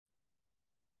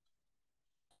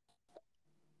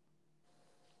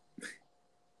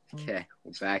Okay,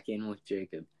 we're back in with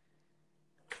Jacob.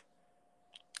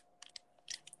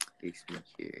 Takes me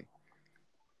here.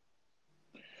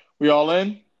 We all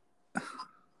in?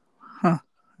 Huh.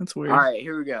 That's weird. All right,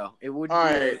 here we go. It All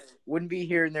wouldn't be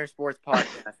Here and There Sports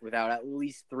Podcast without at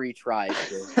least 3 tries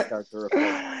to start the recording.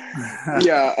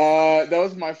 Yeah, that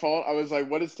was my fault. I was like,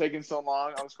 what is taking so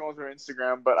long? I was scrolling through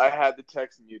Instagram, but I had the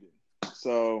text muted.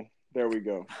 So there we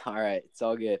go. All right, it's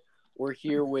all good. We're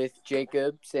here with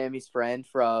Jacob, Sammy's friend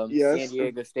from Yes, San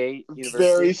Diego State University.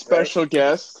 Very special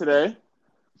guest today.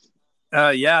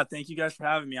 Yeah, thank you guys for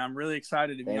having me. I'm really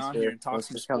excited to be on here and talk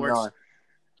some sports.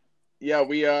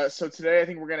 Yeah, so today I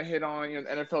think we're gonna hit on the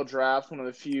NFL draft, one of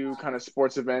the few kind of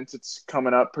sports events that's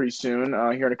coming up pretty soon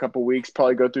here in a couple weeks.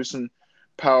 Probably go through some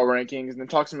power rankings and then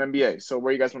talk some NBA. So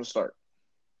where you guys want to start?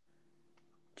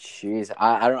 Jeez,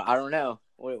 I don't know.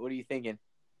 What are you thinking?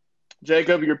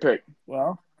 Jacob, your pick.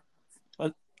 Well,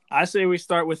 I say we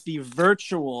start with the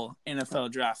virtual NFL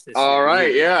draft this year. All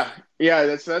right, yeah,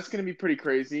 that's gonna be pretty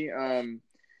crazy. I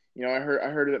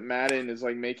heard that Madden is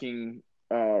like making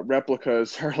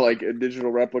replicas or like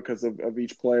digital replicas of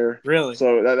each player. Really?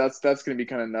 So that's going to be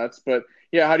kind of nuts. But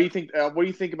yeah, how do you think? What do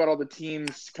you think about all the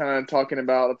teams kind of talking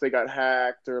about if they got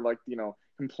hacked or like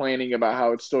complaining about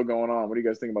how it's still going on? What do you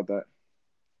guys think about that?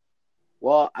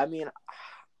 Well, I mean,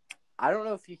 I don't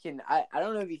know if you can. I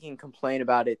don't know if you can complain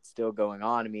about it still going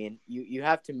on. I mean, you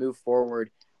have to move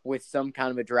forward with some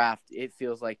kind of a draft. It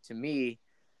feels like to me,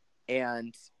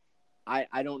 and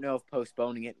I don't know if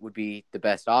postponing it would be the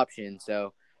best option.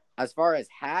 So as far as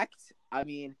hacked, I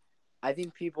mean, I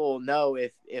think people know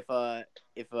if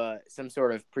some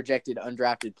sort of projected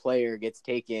undrafted player gets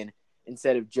taken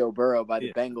instead of Joe Burrow by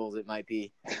the Bengals, it might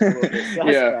be a little bit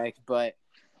suspect. But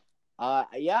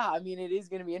I mean, it is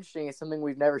going to be interesting. It's something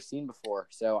we've never seen before.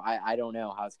 So I don't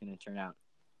know how it's going to turn out.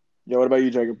 Yeah. What about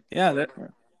you, Jacob?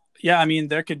 Yeah. I mean,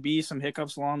 there could be some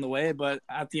hiccups along the way, but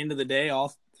at the end of the day,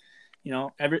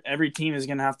 every team is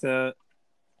going to have to,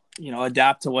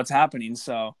 adapt to what's happening.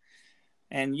 So,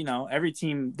 and, every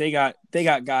team, they got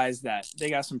guys that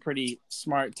they got some pretty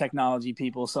smart technology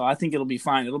people. So I think it'll be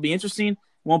fine. It'll be interesting.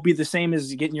 Won't be the same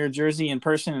as getting your jersey in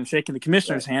person and shaking the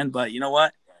commissioner's hand, but you know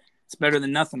what? It's better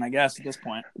than nothing, I guess, at this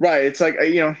point. Right. It's like,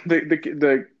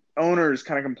 the owners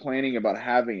kind of complaining about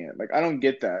having it. Like, I don't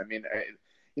get that. I mean,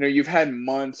 you've had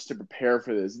months to prepare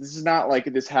for this. This is not like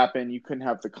this happened. You couldn't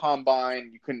have the combine.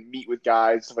 You couldn't meet with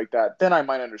guys, stuff like that. Then I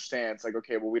might understand. It's like,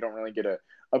 okay, well, we don't really get a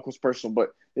up close personal,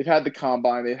 but they've had the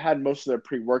combine. They've had most of their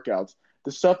pre-workouts.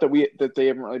 The stuff that they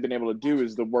haven't really been able to do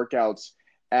is the workouts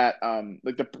at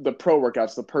like the pro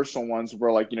workouts, the personal ones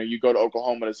where like, you go to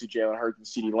Oklahoma to see Jalen Hurts and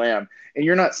CeeDee Lamb, and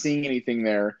you're not seeing anything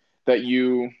there that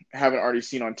you haven't already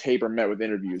seen on tape or met with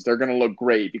interviews. They're going to look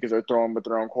great because they're throwing with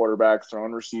their own quarterbacks, their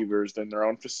own receivers, then their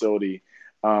own facility.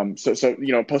 So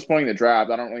postponing the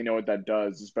draft, I don't really know what that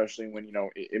does, especially when,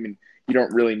 I mean, you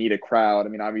don't really need a crowd. I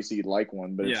mean, obviously you'd like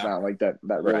one, but it's not like that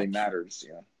really matters.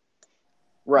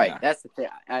 Right. Yeah. That's the thing.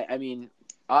 I mean,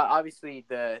 obviously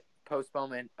the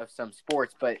postponement of some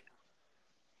sports, but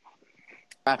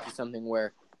draft is something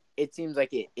where it seems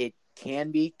like it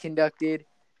can be conducted,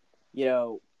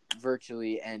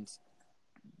 virtually, and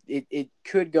it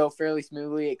could go fairly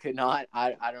smoothly. It could not.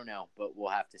 I don't know, but we'll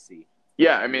have to see.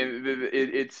 Yeah, I mean,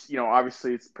 it's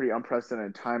obviously it's pretty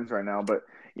unprecedented times right now, but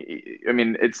I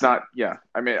mean, it's not. Yeah,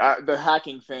 I mean, the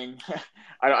hacking thing,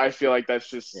 I feel like that's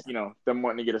just them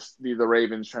wanting to get the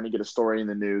Ravens trying to get a story in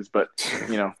the news, but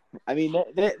I mean,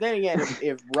 then again,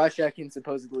 if Russia can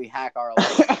supposedly hack our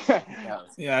election,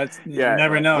 you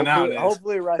never know nowadays.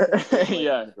 Hopefully, Russia can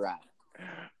the draft.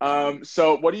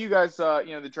 So what do you guys,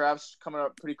 the draft's coming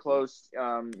up pretty close. A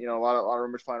lot of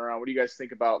rumors flying around. What do you guys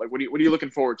think about? Like, what are you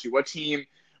looking forward to? What team,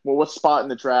 what spot in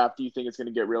the draft do you think is going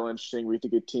to get real interesting? Where you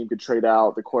think a team could trade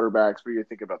out the quarterbacks? What do you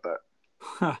think about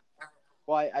that?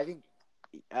 Well, I think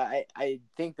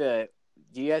do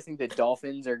you guys think the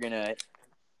Dolphins are going to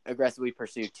aggressively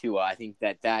pursue Tua? I think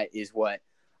that is what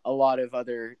a lot of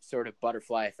other sort of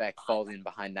butterfly effect falls in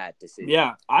behind that decision.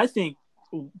 Yeah, I think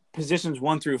positions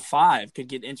 1 through 5 could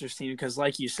get interesting because,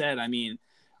 like you said, I mean,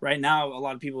 right now a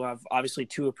lot of people have obviously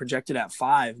Tua projected at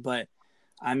 5, but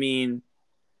I mean,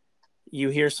 you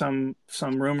hear some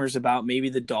rumors about maybe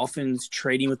the Dolphins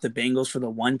trading with the Bengals for the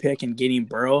 1 pick and getting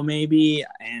Burrow maybe,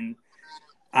 and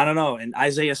I don't know. And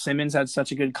Isaiah Simmons had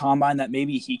such a good combine that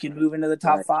maybe he can move into the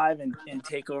top 5 and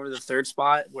take over the 3rd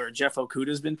spot where Jeff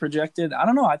Okudah's been projected. I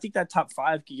don't know. I think that top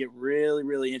 5 could get really,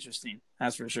 really interesting.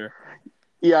 That's for sure.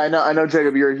 Yeah, I know,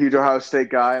 Jacob, you're a huge Ohio State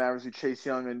guy, and obviously Chase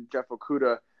Young and Jeff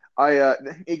Okudah.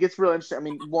 It gets real interesting. I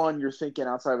mean, one, you're thinking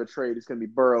outside of a trade, it's going to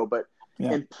be Burrow, but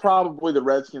Yeah. And probably the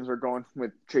Redskins are going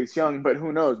with Chase Young, but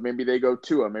who knows? Maybe they go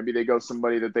Tua. Maybe they go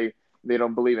somebody that they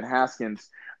don't believe in, Haskins.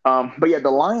 But yeah, the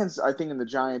Lions, I think, and the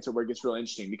Giants are where it gets real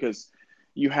interesting because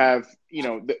you have,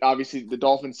 obviously the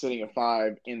Dolphins sitting at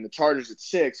 5 and the Chargers at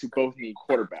 6, who both need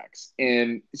quarterbacks.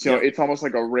 And so it's almost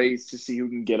like a race to see who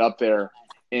can get up there.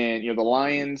 And the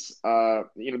Lions,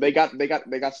 they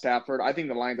got Stafford. I think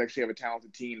the Lions actually have a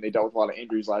talented team. They dealt with a lot of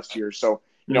injuries last year, so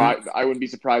I wouldn't be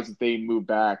surprised if they move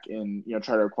back and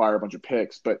try to acquire a bunch of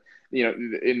picks. But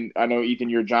I know Ethan,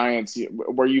 you're Giants.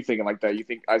 Were you thinking like that? You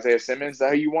think Isaiah Simmons is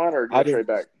that who you want, or do you trade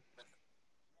back?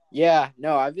 Yeah,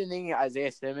 no, I've been thinking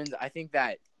Isaiah Simmons. I think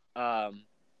that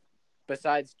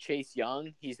besides Chase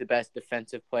Young, he's the best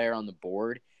defensive player on the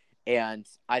board. And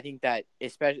I think that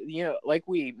especially, like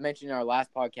we mentioned in our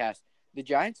last podcast, the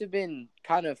Giants have been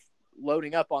kind of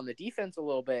loading up on the defense a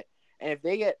little bit. And if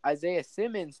they get Isaiah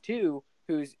Simmons too,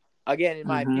 who's, again, in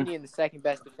my opinion, the second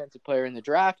best defensive player in the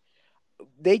draft,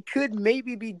 they could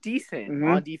maybe be decent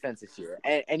on defense this year.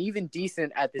 And even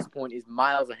decent at this point is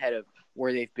miles ahead of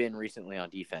where they've been recently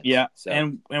on defense. Yeah, so.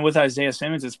 and with Isaiah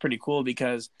Simmons, it's pretty cool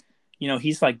because,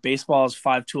 he's like baseball's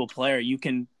 5-tool player. You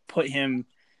can put him,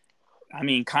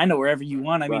 kind of wherever you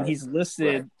want. He's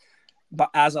listed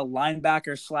as a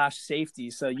linebacker / safety,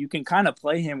 so you can kind of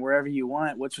play him wherever you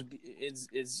want, which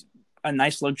is a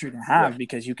nice luxury to have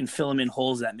because you can fill him in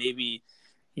holes that maybe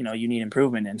you need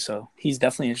improvement in. So he's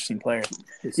definitely an interesting player.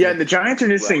 Yeah, and the Giants are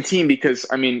an interesting team because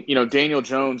Daniel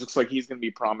Jones looks like he's going to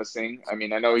be promising. I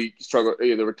know he struggled.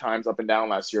 There were times up and down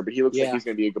last year, but he looks like he's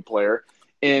going to be a good player.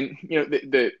 And you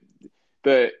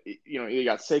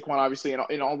got Saquon obviously,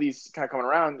 and all these kind of coming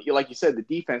around. Like you said, the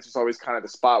defense is always kind of the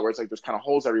spot where it's like there's kind of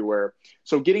holes everywhere.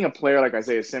 So getting a player like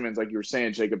Isaiah Simmons, like you were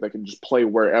saying, Jacob, that can just play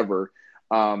wherever.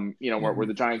 Where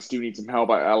the Giants do need some help.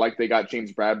 I like they got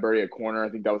James Bradbury at corner. I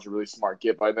think that was a really smart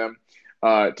get by them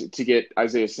to get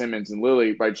Isaiah Simmons and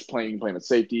Lilly by just playing at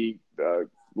safety,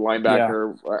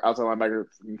 linebacker, outside linebacker,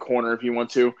 and corner if you want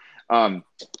to.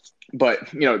 But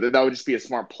that would just be a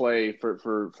smart play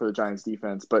for the Giants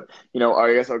defense. But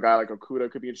I guess a guy like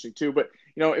Okudah could be interesting too. But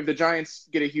if the Giants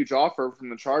get a huge offer from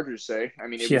the Chargers, say,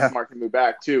 it'd be smart to move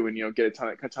back too and get a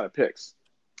ton of picks.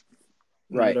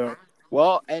 Right.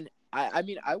 Well, and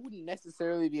I wouldn't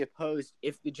necessarily be opposed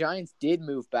if the Giants did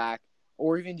move back,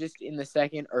 or even just in the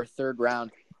second or third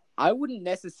round. I wouldn't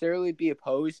necessarily be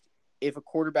opposed if a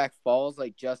quarterback falls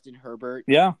like Justin Herbert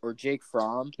or Jake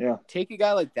Fromm. Yeah. Take a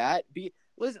guy like that.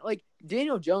 Listen, like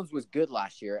Daniel Jones was good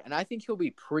last year, and I think he'll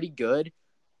be pretty good,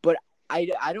 but I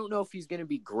don't know if he's going to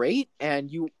be great. And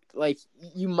you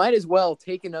might as well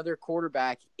take another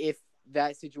quarterback if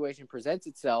that situation presents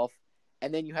itself.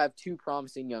 And then you have 2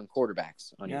 promising young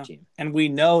quarterbacks on your team. And we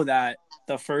know that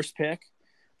the first pick,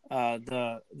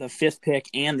 the 5th pick,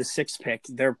 and the 6th pick,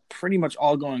 they're pretty much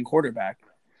all going quarterback.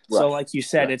 Right. So like you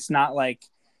said, it's not like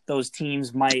those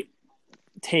teams might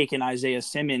take an Isaiah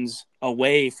Simmons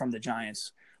away from the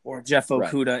Giants or Jeff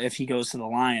Okudah if he goes to the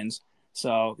Lions.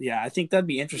 So, I think that'd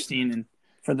be interesting and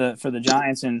for the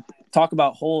Giants. And talk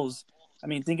about holes.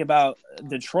 Think about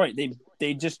Detroit.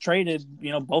 They just traded,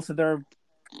 both of their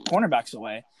cornerbacks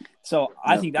away. So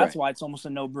I think that's why it's almost a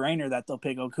no-brainer that they'll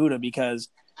pick Okudah because,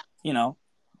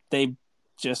 they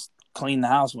just clean the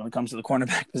house when it comes to the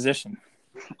cornerback position.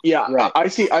 Yeah, I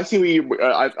see what you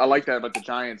I like that about the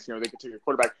Giants. They could take a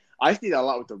quarterback. I see that a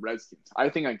lot with the Redskins. I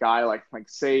think a guy like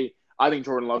say I think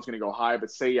Jordan Love's going to go high, but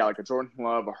say like a Jordan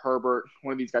Love, a Herbert,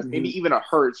 one of these guys, maybe even a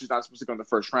Hurts who's not supposed to go in the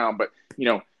first round, but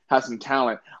has some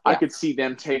talent. I could see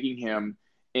them taking him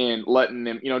and letting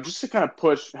them, just to kind of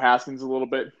push Haskins a little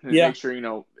bit and make sure,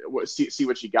 see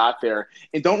what you got there.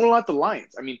 And don't rule out the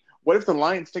Lions. What if the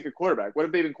Lions take a quarterback? What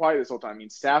if they've been quiet this whole time?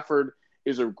 Stafford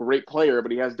is a great player,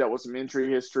 but he has dealt with some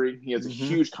injury history. He has a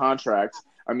huge contract.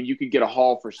 You could get a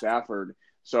haul for Stafford.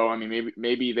 So,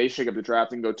 maybe they shake up the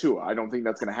draft and go Tua. I don't think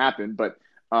that's going to happen, but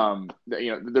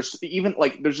there's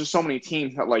just so many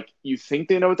teams that you think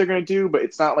they know what they're going to do, but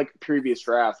it's not like previous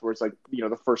drafts where it's like,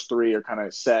 the first 3 are kind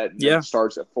of set and then it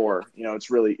starts at 4. It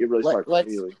really starts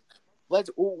immediately.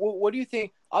 What do you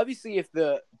think? Obviously, if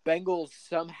the Bengals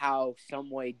somehow,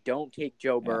 some way don't take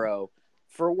Joe Burrow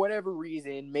for whatever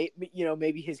reason,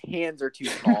 maybe his hands are too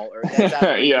small or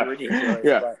that's ridiculous.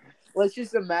 But let's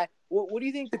just imagine. What do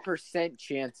you think the percent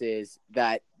chance is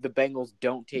that the Bengals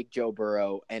don't take Joe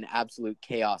Burrow and absolute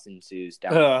chaos ensues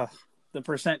down there? The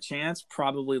percent chance,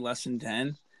 probably less than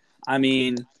 10.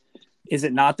 Is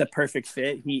it not the perfect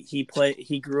fit?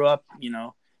 He grew up,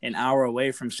 an hour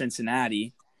away from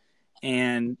Cincinnati.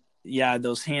 And,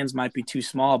 those hands might be too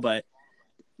small, but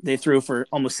they threw for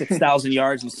almost 6,000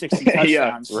 yards and 60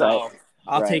 touchdowns. So,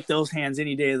 I'll take those hands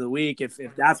any day of the week if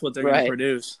that's what they're going to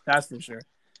produce. That's for sure.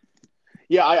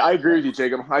 Yeah, I agree with you,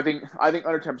 Jacob. I think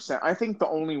under 10%. I think the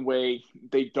only way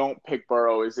they don't pick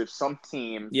Burrow is if some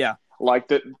team, like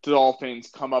the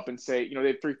Dolphins, come up and say, they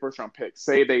have 3 first-round picks.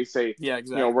 They say,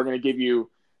 exactly. We're going to give you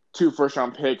 2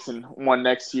 first-round picks and 1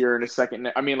 next year and a second.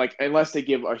 I mean, like, unless they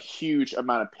give a huge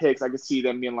amount of picks, I could see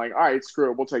them being like, all right,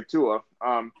 screw it, we'll take Tua.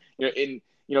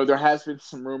 There has been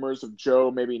some rumors of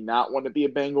Joe maybe not want to be a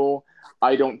Bengal.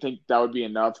 I don't think that would be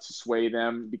enough to sway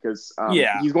them because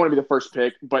he's going to be the first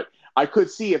pick. But I could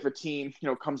see if a team,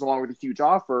 comes along with a huge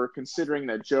offer, considering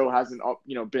that Joe hasn't,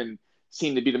 been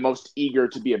seen to be the most eager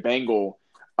to be a Bengal,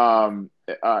 them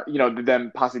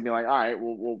possibly being like, all right,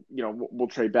 we'll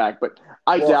trade back. But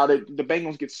I doubt it. The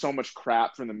Bengals get so much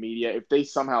crap from the media. If they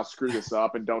somehow screw this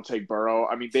up and don't take Burrow,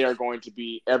 I mean, they are going to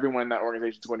be, everyone in that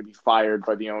organization is going to be fired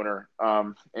by the owner,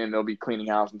 and they'll be cleaning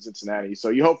house in Cincinnati. So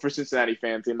you hope for Cincinnati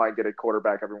fans, they might get a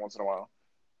quarterback every once in a while.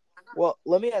 Well,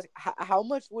 let me ask, how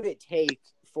much would it take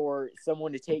for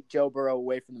someone to take Joe Burrow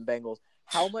away from the Bengals?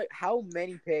 How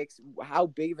many picks, how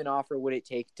big of an offer would it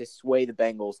take to sway the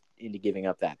Bengals into giving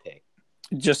up that pick?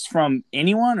 Just from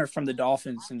anyone or from the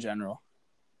Dolphins in general?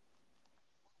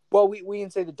 Well, we can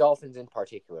say the Dolphins in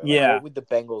particular. Yeah. What would the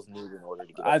Bengals need in order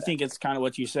to get I think it's kind of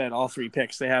what you said, all 3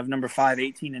 picks. They have number 5,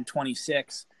 18, and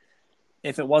 26.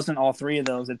 If it wasn't all 3 of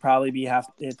those, it'd probably have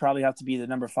to be the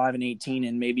number 5 and 18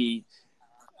 and maybe,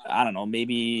 I don't know,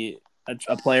 maybe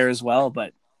a player as well.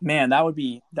 But, man, that would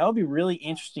be really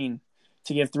interesting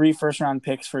to give 3 first-round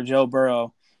picks for Joe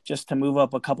Burrow just to move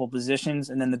up a couple positions,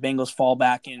 and then the Bengals fall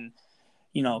back and,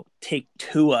 take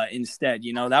Tua instead.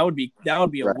 That would be a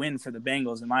win for the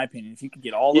Bengals, in my opinion. If you could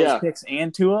get all those picks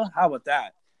and Tua, how about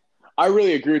that? I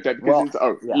really agree with that because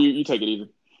you take it even.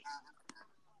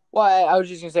 Well, I was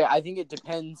just going to say, I think it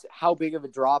depends how big of a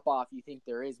drop-off you think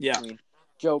there is between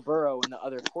Joe Burrow and the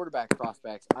other quarterback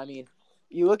prospects. I mean,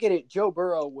 you look at it, Joe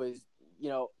Burrow was,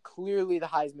 clearly the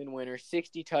Heisman winner,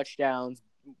 60 touchdowns,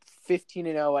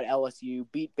 15-0 at LSU,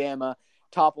 beat Bama,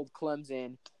 toppled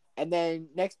Clemson. And then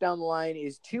next down the line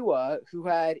is Tua, who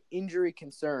had injury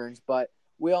concerns, but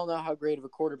we all know how great of a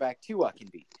quarterback Tua can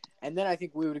be. And then I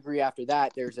think we would agree after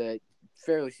that there's a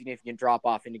fairly significant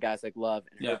drop-off into guys like Love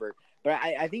and Herbert. But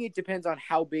I think it depends on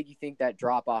how big you think that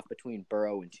drop-off between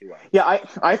Burrow and Tua. Yeah,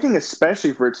 I think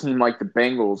especially for a team like the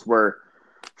Bengals where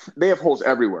they have holes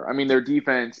everywhere. I mean, their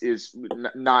defense is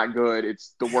not good.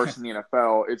 It's the worst in the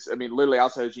NFL. Literally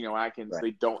outside of Geno Atkins,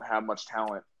 they don't have much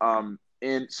talent.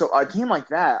 And so a team like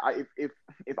that, if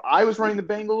I was running the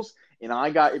Bengals and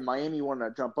if Miami wanted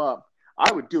to jump up,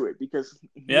 I would do it because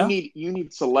you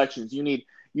need selections. You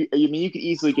could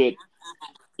easily get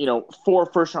 4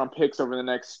 first-round picks over the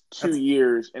next 2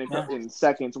 years in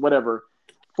seconds, whatever,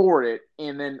 for it.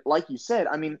 And then, like you said,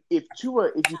 I mean, if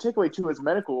you take away Tua's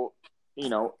medical,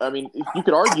 if you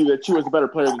could argue that Tua's a better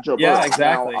player than Joe Burrow. Yeah,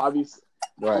 exactly. Now, obviously,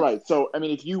 right. So, I mean,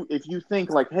 if you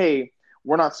think like, hey,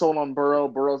 we're not sold on Burrow,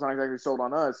 Burrow's not exactly sold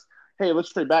on us, hey,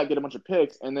 let's trade back, get a bunch of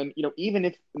picks, and then, even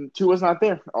if Tua's not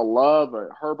there, a Love, a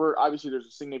Herbert, obviously there's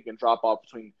a significant drop-off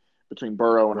between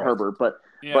Burrow and Herbert, but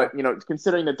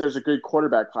considering that there's a good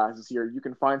quarterback class this year, you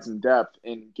can find some depth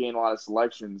and gain a lot of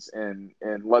selections and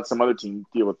let some other team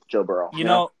deal with Joe Burrow.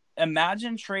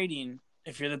 Imagine trading,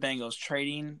 if you're the Bengals,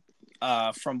 trading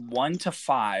from 1 to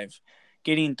 5,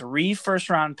 getting 3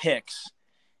 first-round picks,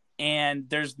 and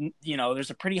there's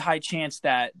a pretty high chance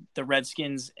that the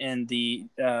Redskins and the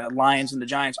Lions and the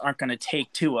Giants aren't going to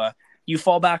take Tua. You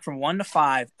fall back from 1 to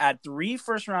 5, add 3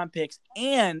 first-round picks,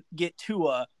 and get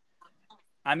Tua.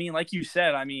 I mean, like you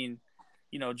said,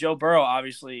 Joe Burrow,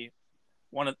 obviously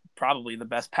one of probably the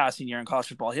best passing year in college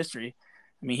football history.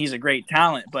 I mean, he's a great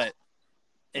talent, but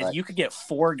if you could get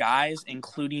 4 guys,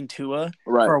 including Tua,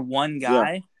 for one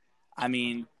guy,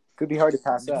 could be hard to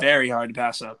pass up. Very hard to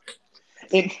pass up.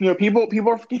 And people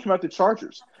are forgetting about the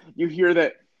Chargers. You hear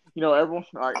that, everyone.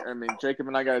 Jacob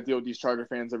and I got to deal with these Charger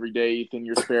fans every day. Ethan,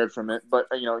 you're spared from it. But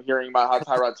hearing about how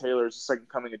Tyrod Taylor is the second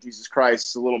coming of Jesus Christ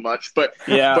is a little much. But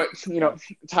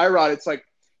Tyrod, it's like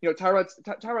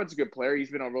Tyrod's a good player. He's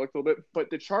been overlooked a little bit. But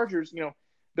the Chargers,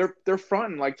 they're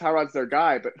fronting like Tyrod's their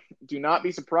guy. But do not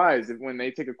be surprised when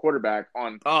they take a quarterback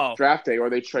on draft day or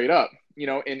they trade up.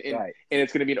 And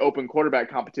it's going to be an open quarterback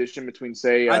competition between,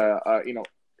 say,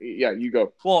 Yeah, you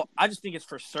go. Well, I just think it's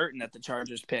for certain that the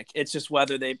Chargers pick. It's just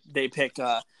whether they pick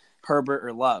Herbert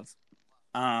or Love.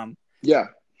 Who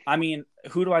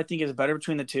do I think is better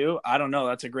between the two? I don't know.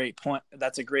 That's a great point.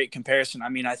 That's a great comparison.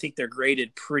 I think they're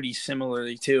graded pretty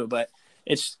similarly too, but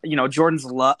it's Jordan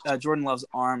Love's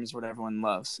arm is what everyone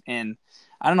loves, and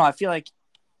I don't know. I feel like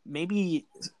maybe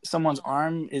someone's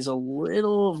arm is a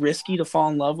little risky to fall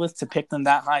in love with, to pick them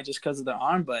that high just because of their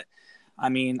arm. But I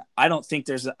mean, I don't think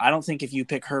if you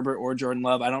pick Herbert or Jordan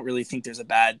Love, I don't really think there's a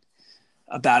bad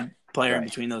player in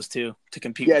between those two to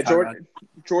compete with Tyrod.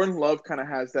 Jordan Love kind of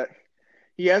has that.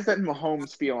 He has that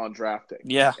Mahomes feel on drafting.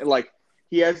 Yeah. Like,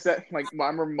 he has that, like, I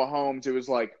remember Mahomes, it was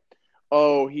like,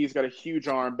 oh, he's got a huge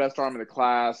arm, best arm in the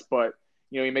class, but,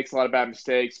 you know, he makes a lot of bad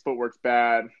mistakes, footwork's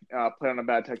bad, played on a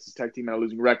bad Texas Tech team and a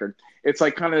losing record. It's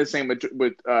like kind of the same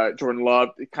with Jordan Love,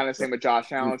 kind of the same with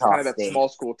Josh Allen. It's kind of that small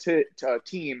school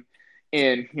team,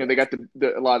 and, you know, they got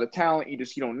a lot of the talent. You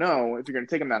don't know if you're going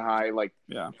to take them that high. Like,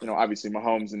 you know, obviously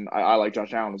Mahomes, and I like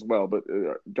Josh Allen as well, but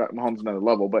Mahomes is another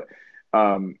level. But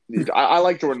I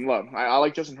like Jordan Love. I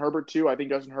like Justin Herbert too. I think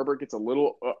Justin Herbert gets a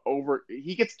little over.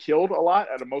 He gets killed a lot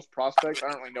out of most prospects.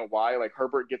 I don't really know why. Like,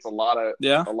 Herbert gets a lot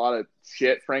of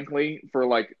shit, frankly, for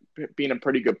like being a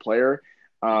pretty good player.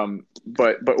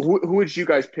 But who would you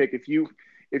guys pick if you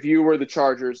were the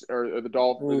Chargers or the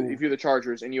Dolphins? If you're the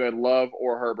Chargers and you had Love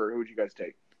or Herbert, who would you guys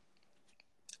take?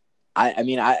 I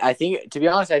mean, I think, to be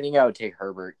honest, I think I would take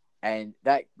Herbert, and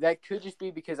that could just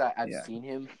be because I've seen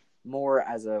him more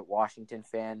as a Washington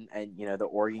fan, and, you know, the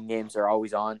Oregon games are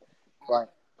always on.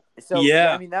 But so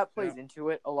I mean, that plays into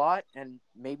it a lot, and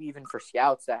maybe even for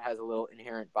scouts that has a little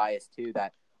inherent bias too,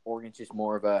 that Oregon's just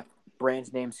more of a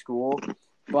brand name school.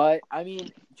 But I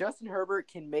mean, Justin Herbert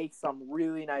can make some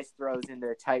really nice throws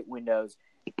into tight windows.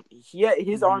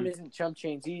 His arm isn't chump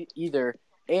change either,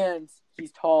 and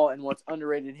he's tall. And what's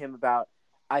underrated him about,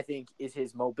 I think, is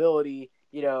his mobility.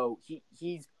 You know,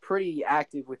 he's pretty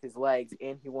active with his legs,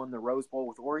 and he won the Rose Bowl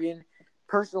with Oregon.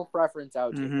 Personal preference, I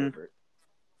would take Herbert.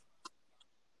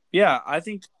 Yeah, I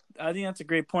think that's a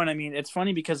great point. I mean, it's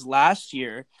funny because last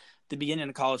year, the beginning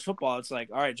of college football, it's like,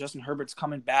 all right, Justin Herbert's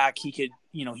coming back. He could,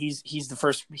 you know, he's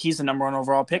the number one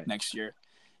overall pick next year,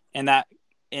 and that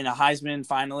in a Heisman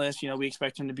finalist, you know, we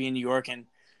expect him to be in New York, and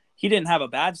he didn't have a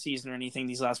bad season or anything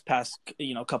these past,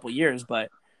 you know, couple of years, but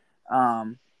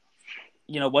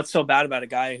you know, what's so bad about a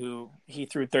guy who he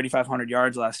threw 3,500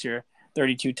 yards last year,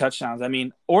 32 touchdowns? I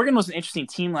mean, Oregon was an interesting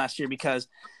team last year because,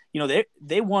 you know,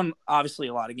 they won obviously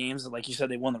a lot of games. Like you said,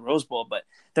 they won the Rose Bowl, but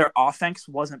their offense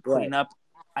wasn't putting up,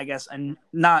 I guess, and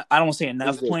I don't want to say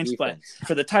enough points, but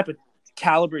for the type of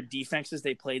caliber defenses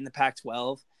they played in the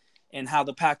Pac-12 and how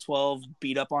the Pac-12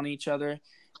 beat up on each other,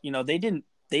 you know, they didn't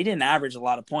average a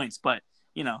lot of points. But,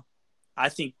 you know, I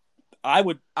think I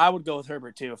would go with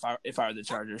Herbert too if I were the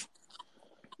Chargers.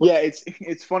 Yeah,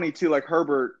 it's funny too. Like,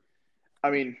 Herbert,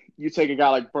 I mean, you take a guy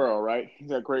like Burrow, right?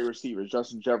 He's got great receivers.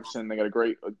 Justin Jefferson, they got a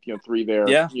great, you know, three there.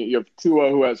 Yeah. You have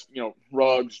Tua, who has, you know,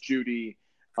 Ruggs, Judy.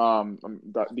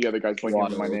 The other guy's blanking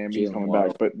on my name. He's coming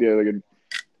back, but the other good,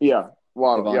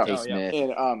 Waddle, Smith.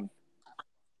 And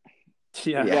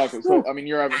Yeah. Exactly. So I mean,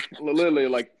 you're having literally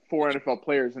like 4 NFL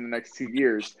players in the next 2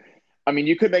 years. I mean,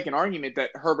 you could make an argument that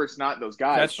Herbert's not those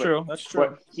guys. That's true.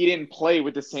 But he didn't play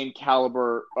with the same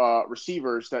caliber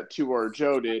receivers that Tua or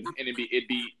Joe did, and it'd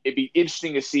be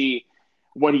interesting to see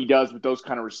what he does with those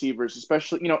kind of receivers,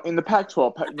 especially, you know, in the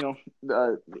Pac-12. You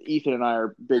know, Ethan and I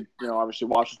are big, you know, obviously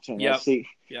Washington. Yep.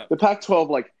 The Pac-12,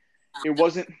 like, it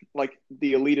wasn't like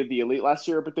the elite of the elite last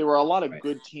year, but there were a lot of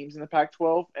good teams in the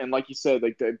Pac-12, and like you said,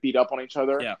 like, they beat up on each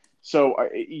other. Yeah. So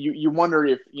you wonder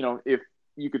if, you know, if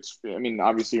you could, I mean,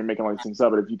 obviously you're making all these things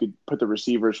up, but if you could put the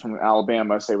receivers from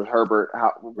Alabama, say with Herbert,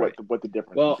 what the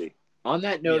difference would be. On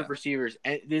that note of receivers,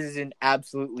 and this is an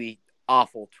absolutely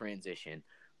awful transition,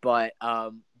 but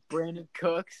Brandon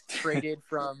Cooks traded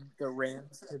from the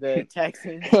Rams to the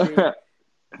Texans.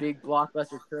 Big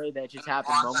blockbuster trade that just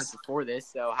happened moments before this.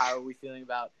 So how are we feeling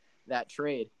about that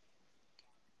trade?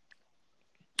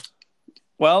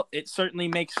 Well, it certainly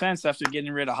makes sense after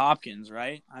getting rid of Hopkins,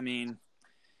 right? I mean,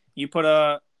 you put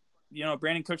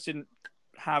Brandon Cooks didn't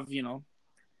have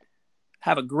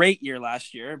a great year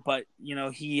last year, but, you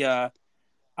know,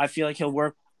 I feel like he'll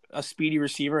work a speedy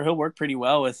receiver. He'll work pretty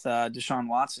well with Deshaun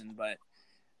Watson, but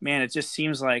man, it just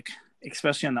seems like,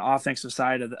 especially on the offensive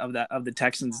side of the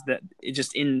Texans, that it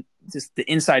just the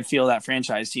inside feel of that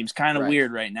franchise seems kind of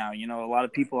weird right now. You know, a lot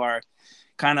of people are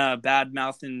kind of bad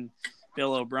mouthing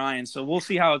Bill O'Brien, so we'll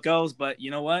see how it goes. But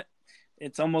you know what?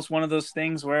 It's almost one of those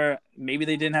things where maybe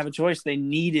they didn't have a choice. They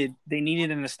needed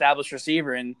an established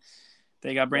receiver, and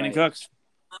they got Brandon Cooks.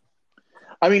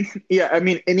 I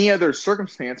mean, any other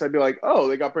circumstance, I'd be like, oh,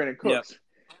 they got Brandon Cooks. Yep.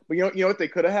 But you know what they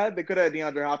could have had? They could have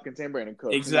had DeAndre Hopkins and Brandon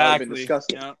Cooks. Exactly. Been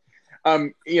disgusting. Yep.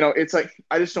 You know, it's like,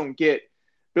 I just don't get.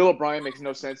 Bill O'Brien makes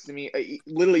no sense to me.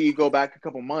 Literally, you go back a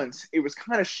couple months, it was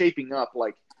kind of shaping up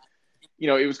like, you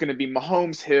know, it was going to be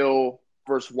Mahomes, Hill,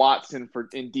 versus Watson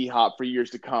in D-Hop for years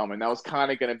to come, and that was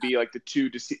kind of going to be like the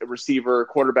two receiver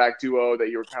quarterback duo that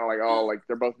you were kind of like, oh, like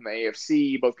they're both in the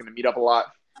AFC, both going to meet up a lot,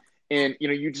 and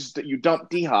you dump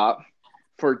D-Hop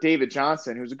for David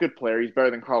Johnson, who's a good player. He's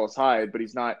better than Carlos Hyde, but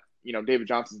he's not. David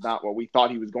Johnson's not what we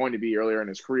thought he was going to be earlier in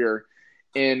his career.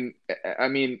 And I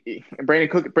mean,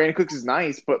 Brandon Cooks is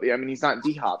nice, but I mean, he's not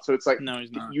D-Hop, so it's like No,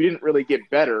 he's not. you didn't really get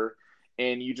better,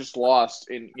 and you just lost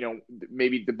in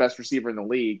maybe the best receiver in the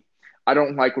league. I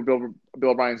don't like what Bill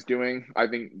O'Brien's doing. I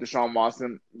think Deshaun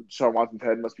Watson's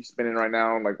head must be spinning right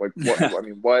now. Like what? I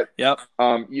mean, what? Yep.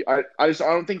 I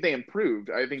don't think they improved.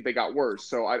 I think they got worse.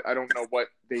 So I don't know what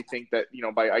they think that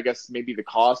by I guess maybe the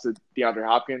cost of DeAndre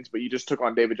Hopkins, but you just took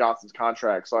on David Johnson's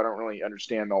contract, so I don't really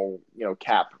understand the whole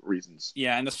cap reasons.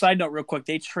 Yeah, and a side note, real quick,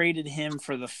 they traded him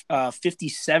for the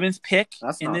 57th pick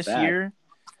in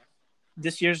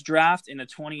this year's draft in a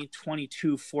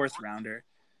 2022 fourth rounder.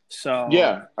 So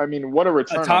yeah, I mean, what a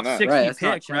return a top on that. 60 Right,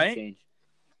 pick, right? Change.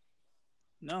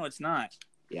 No, it's not.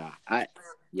 Yeah,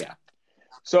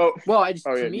 So Well, it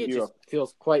just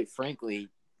feels quite frankly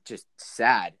just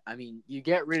sad. I mean, you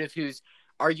get rid of who's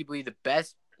arguably the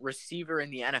best receiver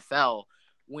in the NFL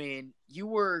when you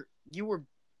were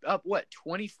up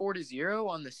 24-0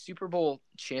 on the Super Bowl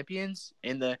champions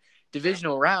in the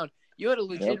divisional round. You had a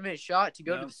legitimate shot to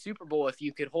go to the Super Bowl if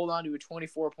you could hold on to a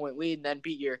 24-point lead and then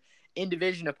beat your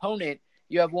in-division opponent.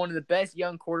 You have one of the best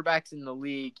young quarterbacks in the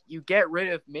league. You get rid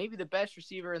of maybe the best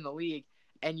receiver in the league,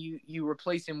 and you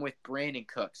replace him with Brandon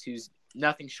Cooks, who's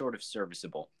nothing short of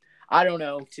serviceable. I don't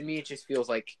know. To me, it just feels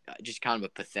like just kind of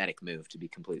a pathetic move, to be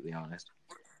completely honest.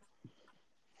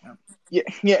 Yeah,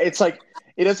 it's like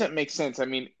it doesn't make sense. I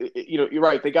mean, you're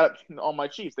right. They got on my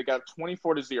Chiefs. They got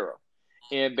 24-0,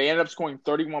 and they ended up scoring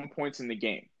 31 points in the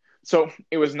game. So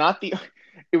it was not the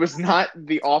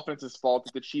offense's fault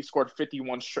that the Chiefs scored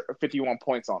 51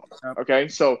 points on them. Okay,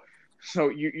 so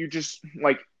you just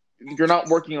you're not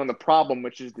working on the problem,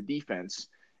 which is the defense,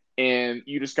 and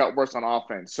you just got worse on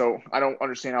offense. So I don't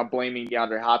understand how blaming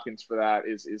DeAndre Hopkins for that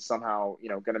is somehow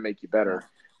going to make you better.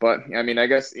 But I mean, I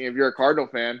guess if you're a Cardinal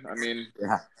fan, I mean,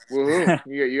 woohoo,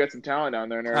 you got some talent down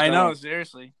there in Arizona. I know,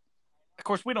 seriously. Of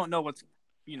course, we don't know what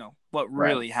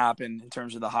really happened in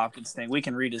terms of the Hopkins thing. We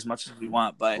can read as much as we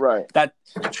want, but that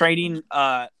trading,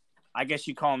 I guess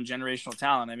you call him generational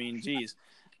talent. I mean, geez,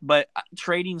 but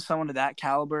trading someone of that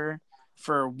caliber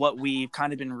for what we've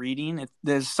kind of been reading,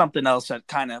 there's something else that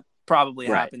kind of probably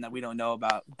happened that we don't know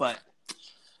about. But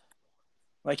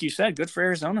like you said, good for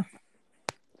Arizona.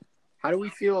 How do we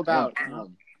feel about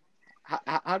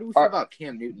how do we feel about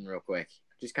Cam Newton, real quick?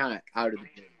 Just kind of out of the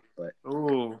game, but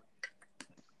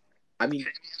I mean,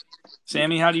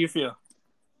 Sammy, how do you feel?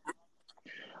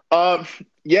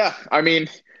 Yeah, I mean,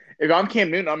 if I'm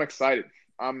Cam Newton, I'm excited.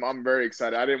 I'm very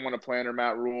excited. I didn't want to play under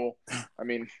Matt Rule. I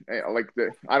mean, I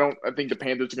think the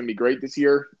Panthers are going to be great this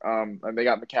year. And they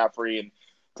got McCaffrey and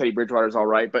Teddy Bridgewater's all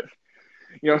right, but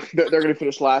they're going to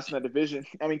finish last in that division.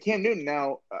 I mean, Cam Newton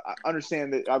now, I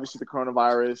understand that obviously the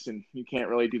coronavirus and you can't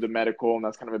really do the medical, and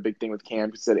that's kind of a big thing with Cam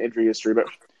because of injury history. But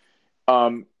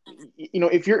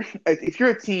if you're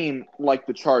a team like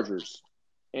the Chargers,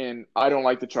 and I don't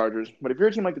like the Chargers, but if you're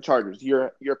a team like the Chargers,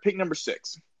 you're pick number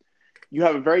 6. You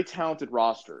have a very talented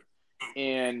roster,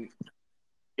 and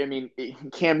I mean,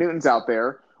 Cam Newton's out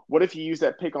there. What if you use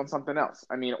that pick on something else?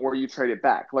 I mean, or you trade it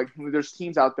back? Like, there's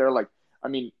teams out there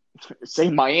say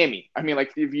Miami. I mean,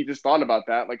 if you just thought about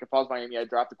that, if I was Miami, I'd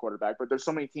draft the quarterback. But there's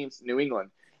so many teams, New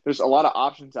England. There's a lot of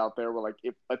options out there where,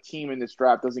 if a team in this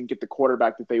draft doesn't get the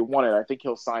quarterback that they wanted, I think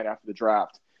he'll sign after the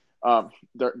draft.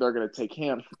 They're going to take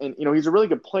him. And, he's a really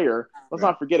good player. Let's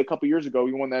not forget, a couple years ago,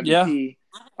 he won the MVP.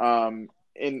 Yeah.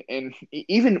 And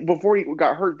even before he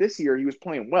got hurt this year, he was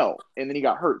playing well, and then he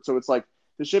got hurt. So it's the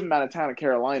ship him out of town in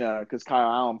Carolina because Kyle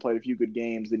Allen played a few good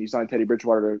games, then you signed Teddy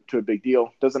Bridgewater to a big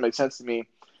deal. Doesn't make sense to me.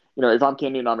 If I'm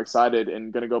Cam Newton, I'm excited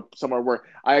and going to go somewhere where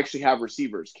I actually have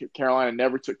receivers. Carolina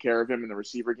never took care of him in the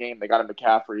receiver game. They got him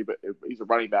McCaffrey, but he's a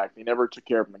running back. They never took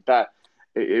care of him like that.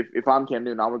 If I'm Cam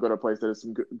Newton, I would go to a place that has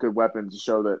some good weapons to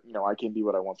show that, I can be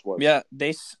what I once was. Yeah,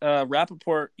 Ian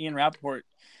Rappaport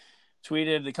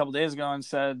tweeted a couple days ago and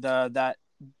said that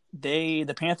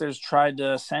the Panthers tried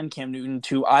to send Cam Newton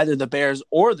to either the Bears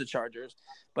or the Chargers,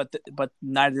 but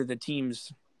neither of the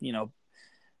teams,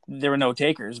 there were no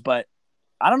takers. But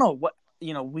I don't know what,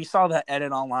 we saw that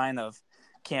edit online of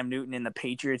Cam Newton in the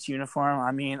Patriots uniform.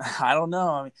 I mean, I don't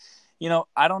know.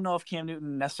 I don't know if Cam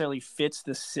Newton necessarily fits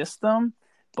the system,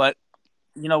 but,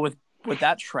 with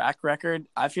that track record,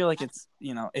 I feel like it's,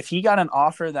 if he got an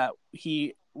offer that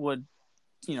he would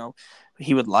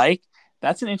like,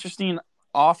 that's an interesting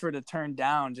offer to turn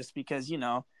down just because,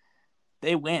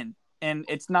 they win. and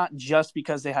it's not just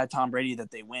because they had Tom Brady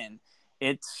that they win.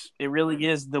 It really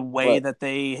is the way that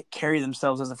they carry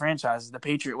themselves as a franchise, the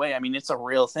Patriot way. I mean, it's a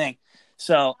real thing.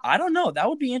 So I don't know. That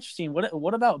would be interesting.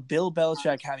 What about Bill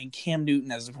Belichick having Cam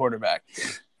Newton as the quarterback?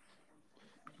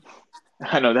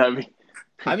 I know that'd be.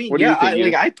 I mean, what do you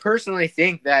think, I personally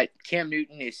think that Cam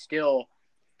Newton is still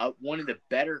one of the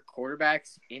better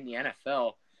quarterbacks in the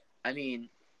NFL. I mean,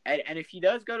 and if he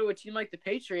does go to a team like the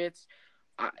Patriots,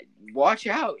 watch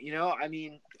out. I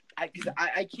mean, I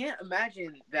can't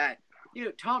imagine that.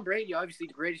 Tom Brady, obviously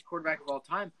the greatest quarterback of all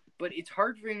time, but it's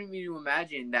hard for me to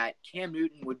imagine that Cam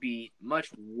Newton would be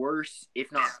much worse,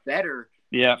 if not better,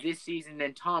 this season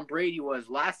than Tom Brady was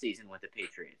last season with the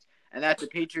Patriots. And that's a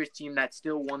Patriots team that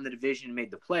still won the division and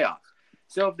made the playoffs.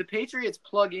 So if the Patriots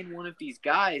plug in one of these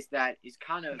guys that is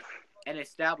kind of an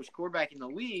established quarterback in the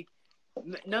league,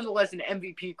 nonetheless an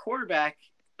MVP quarterback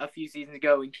a few seasons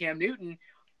ago in Cam Newton,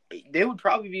 they would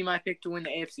probably be my pick to win the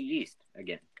AFC East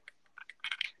again.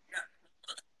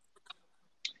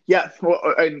 Yeah, well,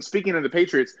 and speaking of the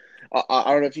Patriots,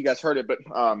 I don't know if you guys heard it, but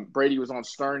Brady was on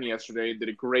Stern yesterday, did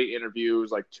a great interview. It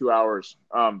was like 2 hours,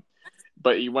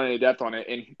 but he went into depth on it.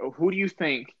 And who do you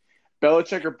think,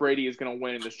 Belichick or Brady, is going to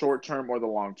win in the short term or the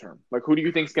long term? Like, who do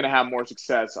you think is going to have more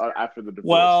success after the divorce?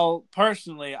 Well,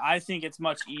 personally, I think it's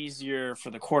much easier for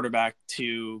the quarterback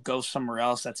to go somewhere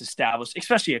else that's established,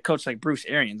 especially a coach like Bruce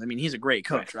Arians. I mean, he's a great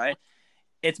coach, right?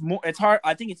 It's hard.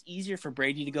 I think it's easier for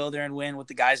Brady to go there and win with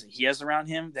the guys that he has around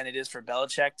him than it is for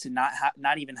Belichick to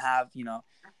not even have,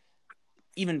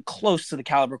 even close to the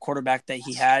caliber quarterback that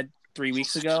he had 3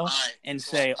 weeks ago and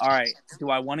say, all right, do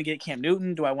I want to get Cam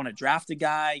Newton? Do I want to draft a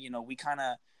guy?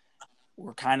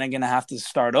 We're kind of going to have to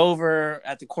start over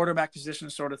at the quarterback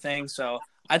position sort of thing. So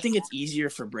I think it's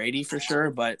easier for Brady for sure.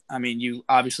 But I mean, you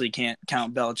obviously can't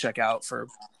count Belichick out for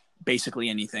basically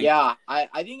anything. Yeah. I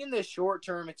think in the short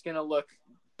term, it's going to look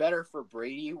better for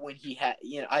Brady when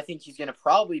I think he's going to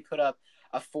probably put up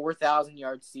a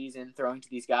 4,000-yard season throwing to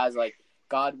these guys like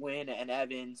Godwin and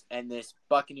Evans and this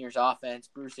Buccaneers offense,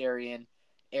 Bruce Arians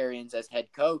as head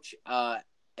coach. But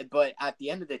at the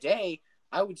end of the day,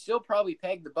 I would still probably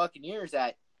peg the Buccaneers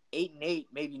at 8-8,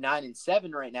 maybe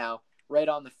 9-7 right now, right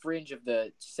on the fringe of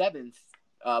the 7th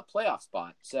playoff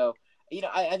spot. So,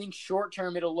 I think short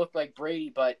term it'll look like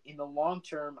Brady, but in the long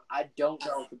term, I don't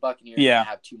know if the Buccaneers are going to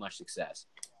have too much success.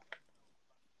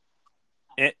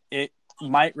 It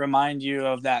might remind you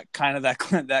of that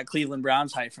Cleveland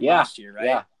Browns hype from last year, right?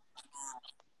 Yeah.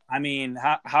 I mean,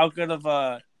 how good of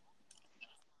a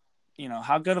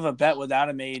bet would that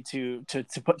have made to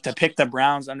pick the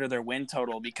Browns under their win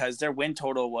total, because their win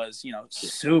total was,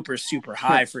 super, super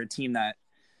high for a team that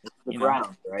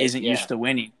Browns, right? isn't used to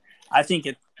winning. I think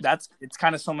it's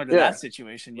kind of similar to that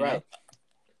situation, you know?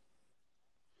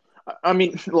 I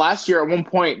mean, last year at one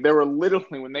point, they were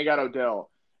literally, when they got Odell,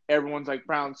 everyone's like,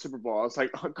 Browns Super Bowl. It's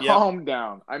like, calm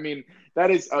down. I mean,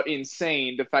 that is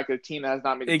insane. The fact that a team that has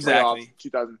not made the playoffs in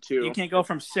 2002. You can't go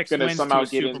from 6 wins to a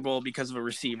Super Bowl because of a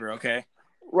receiver, okay?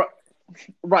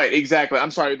 Right, exactly.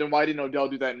 I'm sorry. Then why didn't Odell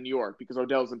do that in New York? Because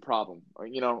Odell's a problem. I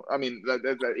mean,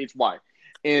 it's why.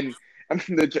 And I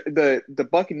mean, the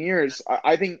Buccaneers,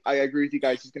 I think I agree with you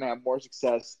guys. He's going to have more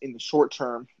success in the short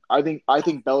term. I think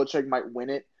Belichick might win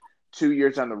it 2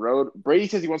 years down the road. Brady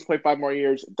says he wants to play 5 more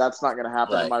years. That's not going to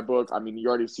happen in my book. I mean, you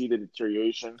already see the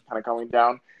deterioration kind of coming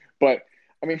down. But,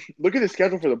 I mean, look at the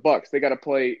schedule for the Bucs. They got to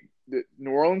play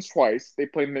New Orleans twice. They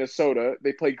play Minnesota.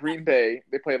 They play Green Bay.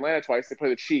 They play Atlanta twice. They play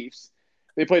the Chiefs.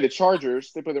 They play the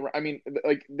Chargers. They play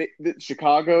the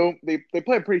Chicago. They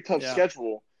play a pretty tough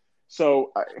schedule.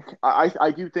 So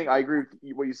I do think I agree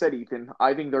with what you said, Ethan.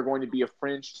 I think they're going to be a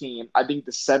fringe team. I think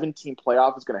the 7-team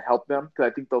playoff is going to help them because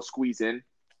I think they'll squeeze in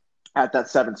at that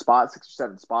 6 or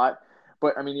 7 spot.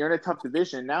 But I mean, you're in a tough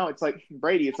division now. It's like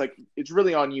Brady. It's like it's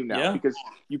really on you now because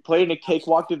you played in a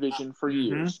cakewalk division for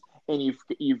years, and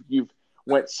you've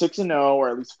went 6-0 or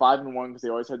at least 5-1 because they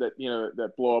always had that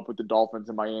that blow up with the Dolphins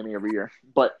in Miami every year.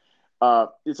 But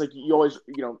it's like you always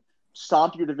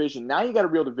stomp your division. Now you got a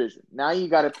real division. Now you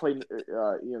got to play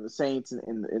the Saints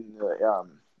and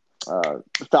the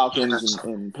Falcons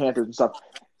and Panthers and stuff.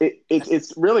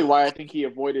 It's really why I think he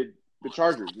avoided the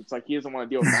Chargers. It's like he doesn't want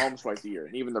to deal with Mahomes twice a year.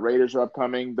 And even the Raiders are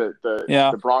upcoming,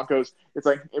 the Broncos. It's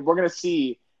like we're going to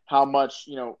see how much,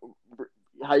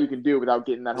 how you can do without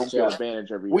getting that home field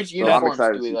advantage every year. Which uniforms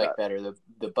do we like better,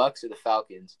 the Bucs or the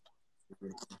Falcons?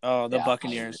 Oh, the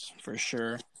Buccaneers for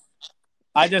sure.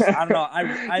 I don't know.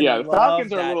 I the love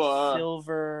Falcons are that a little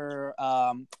silver.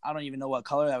 I don't even know what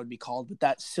color that would be called, but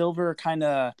that silver kind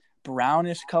of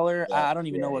brownish color. I don't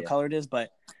even know what color it is, but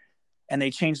and they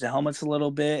changed the helmets a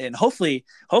little bit, and hopefully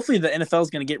the NFL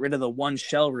is going to get rid of the one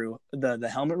shell rule, the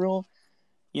helmet rule.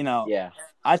 Yeah.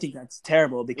 I think that's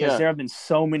terrible because there have been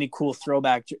so many cool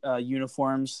throwback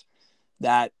uniforms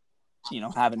that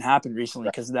haven't happened recently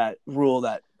because of that rule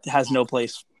that has no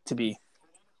place to be.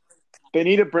 They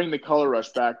need to bring the color rush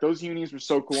back. Those unis were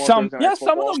so cool. Some of them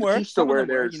were. The still wear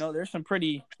theirs. There's some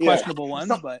pretty questionable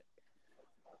ones, but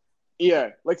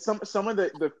like some of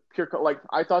the pure like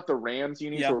I thought the Rams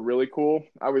unis were really cool.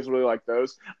 I was really like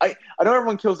those. I know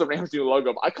everyone kills the Rams new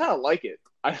logo, but I kind of like it.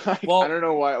 I don't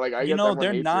know why. Like they're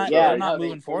not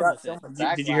moving forward with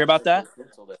it. Did you hear about that?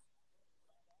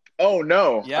 Oh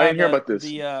no, I didn't hear about this.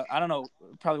 I don't know.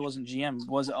 Probably wasn't GM.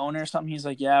 Was it owner or something? He's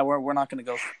like, yeah, we're not going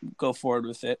to go forward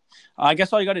with it. I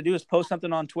guess all you got to do is post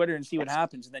something on Twitter and see what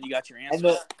happens, and then you got your answer.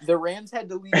 And the Rams had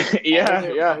deleted all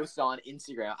their posts on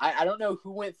Instagram. I don't know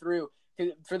who went through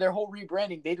for their whole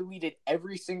rebranding. They deleted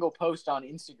every single post on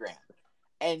Instagram.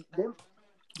 And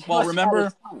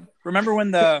remember when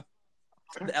the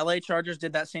LA Chargers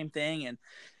did that same thing, and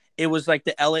it was like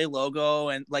the LA logo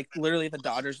and like literally the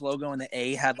Dodgers logo, and the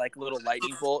A had like a little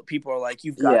lightning bolt. People are like,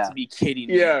 "You've got to be kidding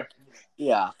me!"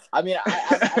 Yeah. I mean,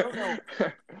 I don't know.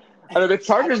 I know the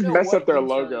Chargers mess up their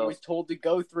logo. I was told to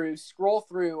go through, scroll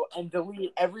through, and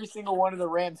delete every single one of the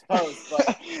Rams posts.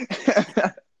 But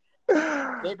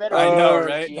they better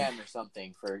right? GM or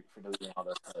something for deleting all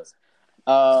those posts.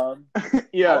 I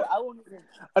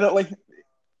don't like.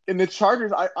 In the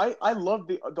Chargers, I love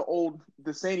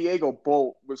the San Diego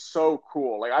bolt was so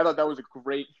cool. Like I thought that was a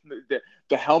great.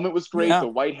 The helmet was great. The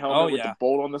white helmet with the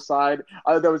bolt on the side.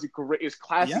 I thought that was it was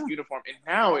classic uniform. And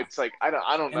now it's like I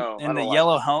don't know. And the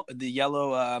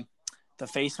yellow the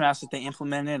face mask that they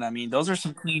implemented. I mean, those are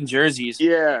some clean jerseys.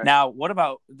 Yeah. Now, what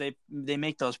about they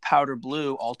make those powder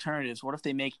blue alternatives? What if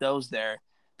they make those their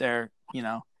those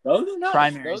are nice.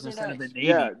 primaries those instead of the navy?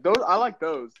 Yeah, those I like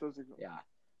those. Those are yeah.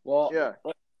 Well, yeah.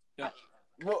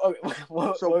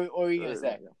 What were you gonna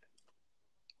say?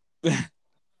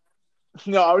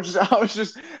 No, I was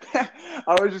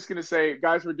just gonna say,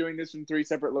 guys, we're doing this in 3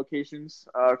 separate locations.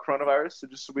 Coronavirus, so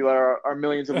just so we let our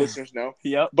millions of listeners know.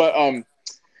 Yep. But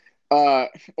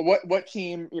what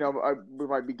team? We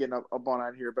might be getting up on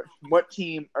out here, but what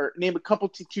team? Or name a couple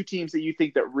two teams that you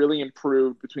think that really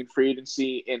improved between free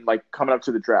agency and like coming up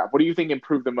to the draft. What do you think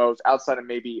improved the most outside of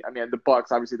maybe? I mean, the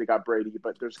Bucks obviously they got Brady,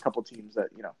 but there's a couple teams that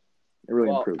it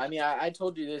really improved. I mean, I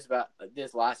told you this about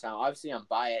this last time. Obviously, I'm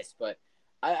biased, but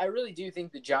I really do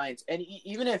think the Giants, and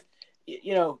even if,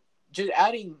 just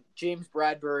adding James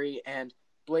Bradbury and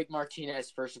Blake Martinez,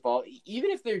 first of all,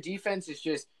 even if their defense is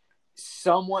just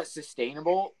somewhat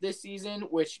sustainable this season,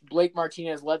 which Blake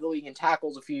Martinez led the league in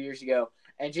tackles a few years ago,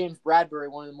 and James Bradbury,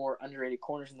 one of the more underrated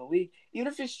corners in the league, even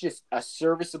if it's just a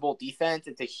serviceable defense,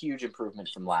 it's a huge improvement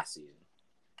from last season.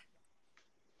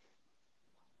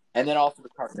 And then also the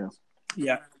Cardinals.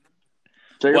 Yeah.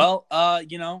 Jacob? Well,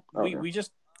 we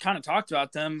just kind of talked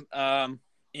about them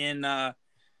in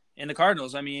the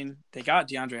Cardinals. I mean, they got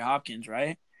DeAndre Hopkins,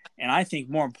 right? And I think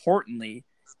more importantly,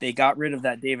 they got rid of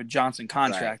that David Johnson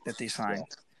contract that they signed.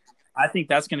 I think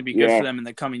that's going to be good for them in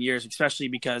the coming years, especially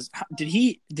because did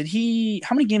he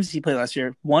how many games did he play last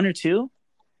year? 1 or 2?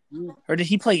 Or did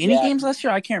he play any games last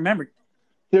year? I can't remember.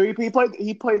 He played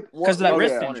because of that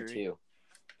wrist one injury. or 2.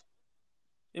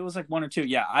 It was like 1 or 2.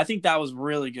 Yeah, I think that was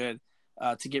really good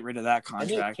to get rid of that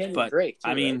contract. But Drake too,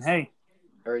 I mean, hey,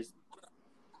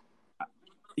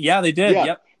 yeah, they did. Yeah.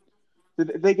 Yep.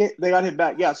 They got him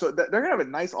back. Yeah, so they're gonna have a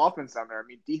nice offense down there. I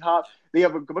mean, D-Hop. They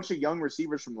have a bunch of young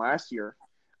receivers from last year.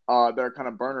 They're kind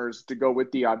of burners to go with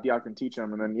D-Hop. D-Hop can teach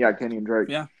them, and then Kenny and Drake.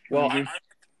 Yeah. Well,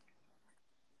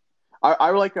 I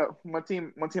like one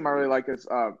team I really like is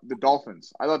the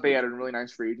Dolphins. I thought they had a really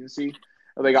nice free agency.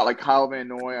 They got like Kyle Van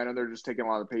Noy. I know they're just taking a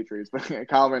lot of the Patriots, but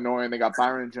Kyle Van Noy, and they got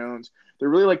Byron Jones. They're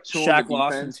really like tooling the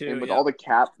defense, too, and with all the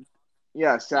cap.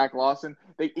 Yeah, Shaq Lawson.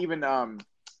 They even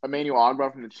Emmanuel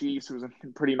Ogbah from the Chiefs, who was a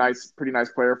pretty nice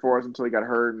player for us until he got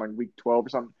hurt in like week 12 or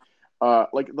something.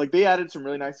 Like they added some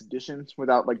really nice additions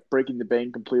without like breaking the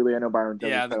bank completely. I know Byron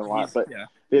Jones spent a lot, but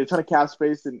they had a ton of cap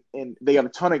space and they have a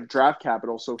ton of draft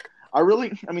capital. So I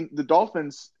mean, the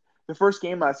Dolphins. The first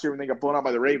game last year when they got blown out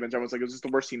by the Ravens, I was like, "Is this the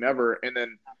worst team ever?" And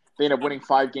then they ended up winning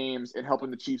 5 games and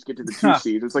helping the Chiefs get to the 2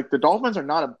 seed. It's like the Dolphins are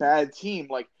not a bad team.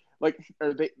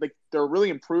 They're really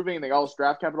improving. They got all this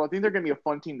draft capital. I think they're going to be a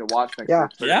fun team to watch next year.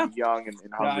 They're young and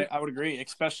hungry. I would agree,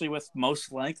 especially with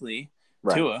most likely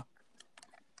right. Tua.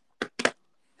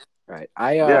 Right.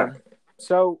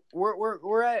 So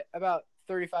we're at about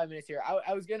 35 minutes here.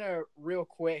 I was gonna real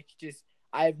quick just.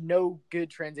 I have no good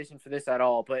transition for this at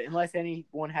all, but unless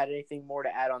anyone had anything more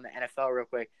to add on the NFL real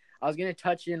quick, I was going to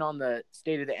touch in on the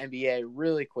state of the NBA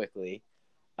really quickly.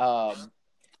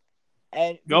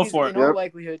 And Go for it. In all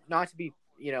likelihood, not to be,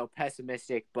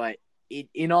 pessimistic, but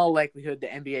in all likelihood, the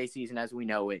NBA season as we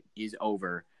know it is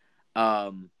over.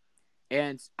 And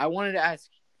I wanted to ask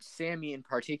Sammy in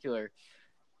particular,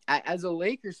 as a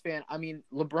Lakers fan, I mean,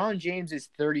 LeBron James is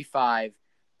 35.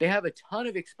 They have a ton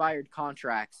of expired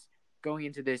contracts going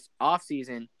into this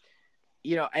offseason,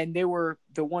 and they were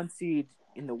the 1 seed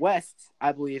in the West,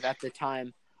 I believe, at the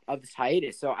time of this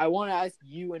hiatus. So I want to ask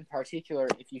you in particular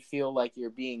if you feel like you're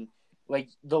being – like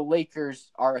the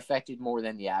Lakers are affected more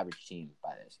than the average team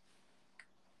by this.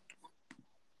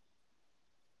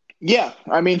 Yeah,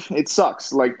 I mean, it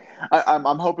sucks. Like,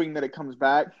 I'm hoping that it comes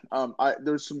back.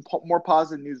 There's some more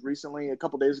positive news recently. A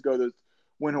couple days ago, the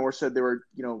Windhorse said they were,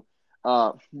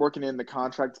 working in the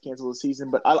contract to cancel the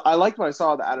season. But I liked what I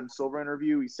saw of the Adam Silver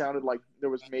interview. He sounded like there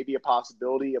was maybe a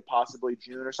possibility of possibly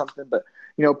June or something. But,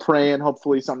 praying,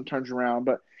 hopefully something turns around.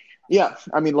 But, yeah,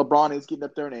 I mean, LeBron is getting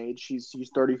up there in age. He's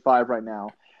 35 right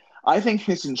now. I think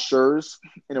this ensures,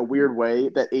 in a weird way,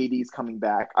 that AD is coming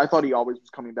back. I thought he always was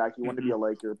coming back. He wanted to be a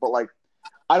Laker. But,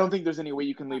 I don't think there's any way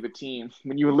you can leave a team.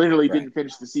 When you literally didn't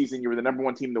finish the season, you were the number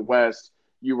 1 team in the West.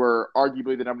 You were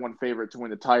arguably the number 1 favorite to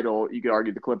win the title. You could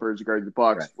argue the Clippers. You could argue the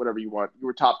Bucks, whatever you want. You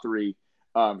were top 3.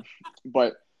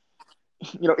 But –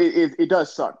 it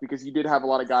does suck because you did have a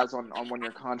lot of guys on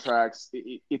 1-year contracts.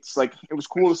 It's like it was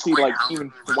cool to see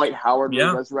even Dwight Howard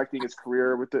really resurrecting his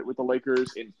career with the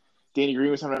Lakers, and Danny Green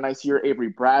was having a nice year. Avery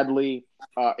Bradley,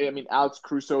 Alex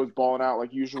Caruso is balling out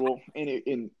like usual,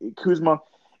 and Kuzma.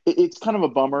 It's kind of a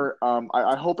bummer.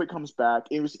 I hope it comes back.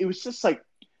 It was just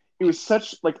it was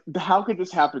such how could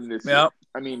this happen this year?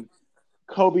 I mean.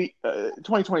 Kobe,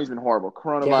 2020 has been horrible.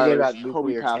 Coronavirus,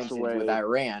 Kobe passed away with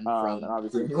Iran from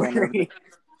obviously.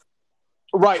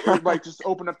 Right. Just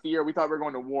open up the year. We thought we were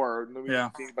going to war. We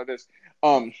didn't think about this.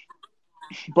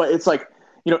 But it's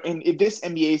and this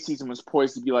NBA season was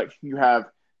poised to be you have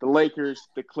the Lakers,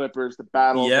 the Clippers, the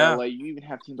Battle of LA. You even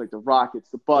have teams like the Rockets,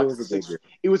 the Bucks, the Sixers.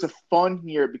 It was a fun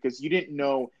year because you didn't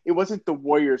know – it wasn't the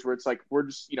Warriors where it's we're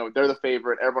just they're the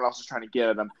favorite. Everyone else is trying to get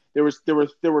at them. There were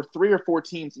 3 or 4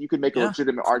 teams that you could make a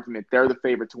legitimate argument. They're the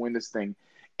favorite to win this thing.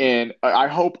 And I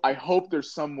hope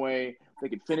there's some way they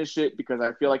could finish it because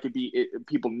I feel like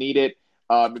people need it.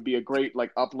 It'd be a great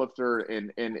uplifter,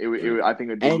 and I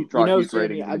think it would draw huge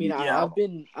ratings. I mean,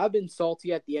 I've been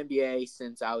salty at the NBA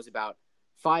since I was about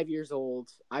 5 years old.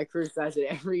 I criticize it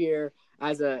every year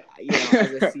as a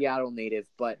Seattle native,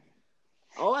 but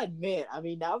I'll admit, I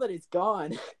mean, now that it's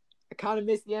gone, I kind of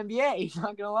miss the NBA.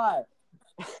 Not gonna lie.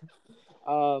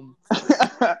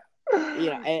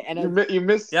 You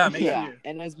miss.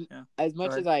 And as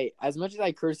much as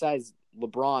I criticize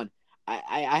LeBron,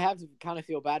 I have to kind of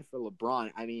feel bad for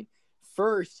LeBron. I mean,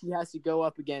 first he has to go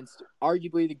up against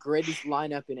arguably the greatest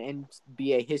lineup in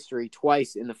NBA history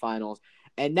twice in the finals.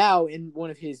 And now, in one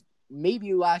of his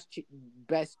maybe last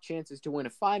best chances to win a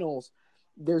finals,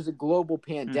 there's a global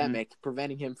pandemic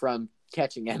preventing him from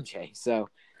catching MJ. So,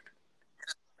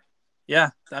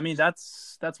 yeah, I mean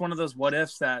that's one of those what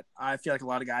ifs that I feel like a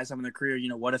lot of guys have in their career.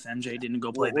 What if MJ didn't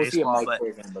go play baseball? But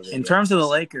in terms of the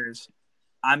Lakers,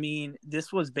 I mean,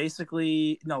 this was their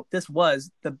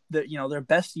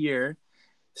best year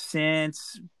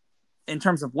since. In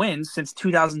terms of wins since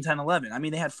 2010-11. I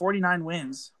mean, they had 49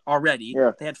 wins already.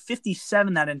 Yeah. They had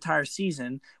 57 that entire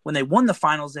season. When they won the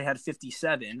finals, they had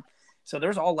 57. So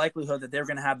there's all likelihood that they're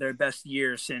going to have their best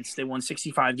year since they won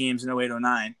 65 games in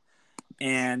 08-09.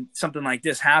 And something like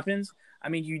this happens. I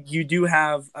mean, you do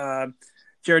have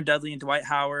Jared Dudley and Dwight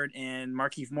Howard and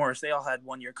Markieff Morris. They all had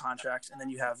 1-year contracts. And then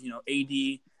you have,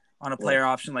 AD on a player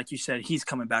option. Like you said, he's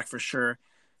coming back for sure.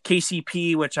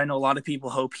 KCP, which I know a lot of people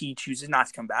hope he chooses not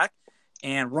to come back.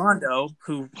 And Rondo,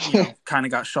 who kind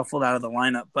of got shuffled out of the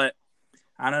lineup. But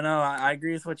I don't know. I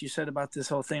agree with what you said about this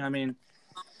whole thing. I mean,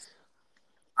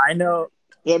 I know.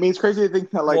 Yeah, I mean, it's crazy to think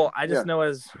that, well, I just know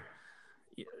as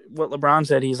what LeBron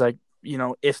said, he's like,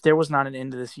 if there was not an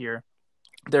end to this year,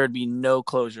 there would be no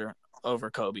closure over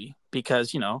Kobe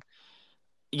because,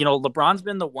 LeBron's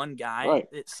been the one guy,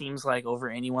 it seems like, over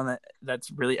anyone that's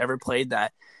really ever played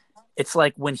that. It's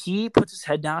like when he puts his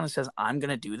head down and says, I'm going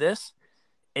to do this,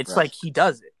 it's like he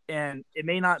does it. And it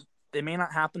may not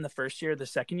happen the first year or the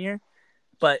second year,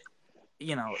 but,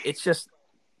 it's just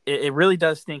it really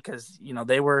does stink because,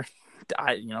 they were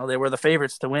the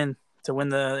favorites to win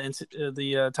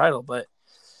the title. But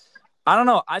I don't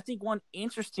know. I think one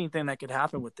interesting thing that could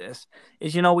happen with this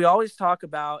is, we always talk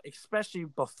about, especially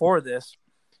before this,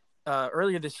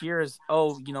 earlier this year is, the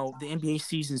NBA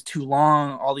season's too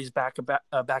long, all these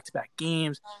back-to-back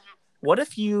games. What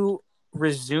if you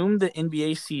resume the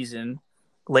NBA season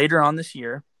later on this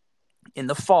year in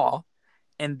the fall,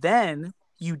 and then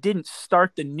you didn't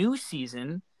start the new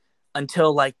season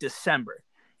until like December,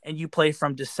 and you play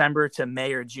from December to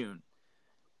May or June.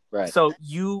 Right. So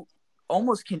you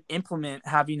almost can implement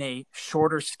having a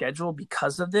shorter schedule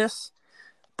because of this.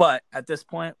 But at this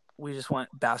point, we just want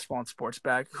basketball and sports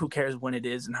back. Who cares when it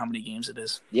is and how many games it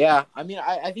is? Yeah, I mean,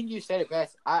 I think you said it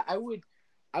best. I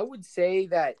would say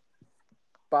that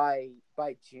by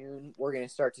June we're going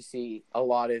to start to see a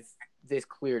lot of this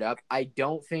cleared up. I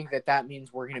don't think that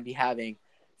means we're going to be having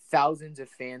thousands of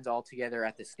fans all together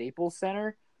at the Staples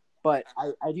Center, but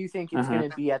I do think it's going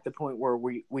to be at the point where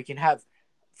we can have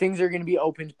things are going to be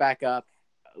opened back up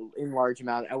in large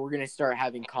amount, and we're going to start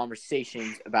having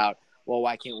conversations about, well,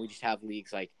 why can't we just have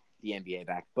leagues like the NBA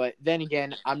back? But then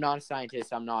again, I'm not a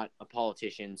scientist. I'm not a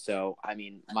politician. So, I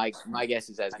mean, my guess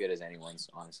is as good as anyone's,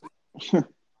 honestly.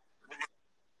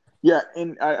 Yeah,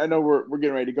 and I know we're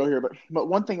getting ready to go here, but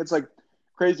one thing, it's like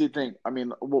crazy thing. I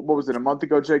mean, what was it, a month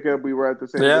ago, Jacob? We were at the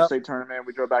San Diego State tournament.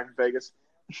 We drove back from Vegas.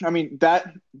 I mean,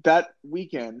 that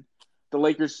weekend, the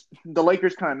Lakers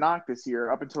kind of knocked this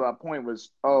year. Up until that point was,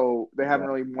 they haven't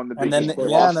really won the Big East. And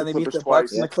then they beat the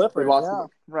Bucks and the Clippers.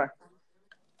 Right.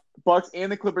 Bucks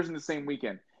and the Clippers in the same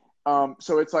weekend.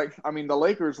 So it's like, I mean, the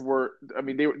Lakers were, I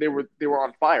mean, they were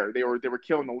on fire. They were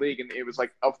killing the league, and it was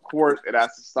like, of course, it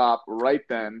has to stop right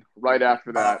then, right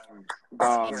after that.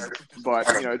 But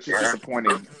it's just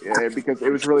disappointing because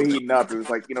it was really heating up. It was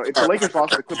like, if the Lakers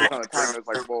lost to the Clippers on the time, it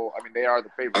was like, well, I mean, they are the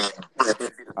favorites.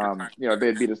 They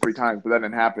had beat us 3 times, but that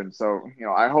didn't happen. So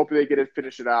I hope they get it,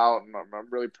 finish it out, and I'm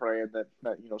really praying that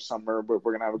summer we're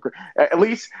gonna have a great. At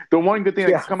least the one good thing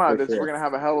that can come out of this, we're gonna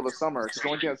have a hell of a summer. Because the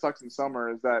only thing that sucks in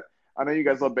summer is that. I know you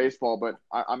guys love baseball, but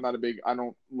I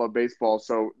don't love baseball,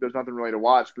 so there's nothing really to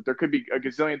watch. But there could be a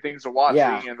gazillion things to watch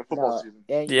in the football season.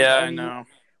 I know.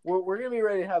 We're gonna be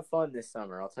ready to have fun this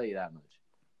summer. I'll tell you that much.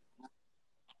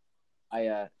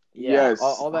 Yes,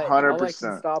 all that 100%. All that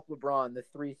can stop LeBron. The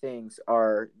 3 things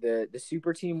are the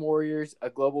Super Team Warriors, a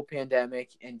global pandemic,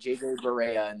 and JJ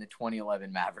Barea and the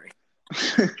 2011 Mavericks.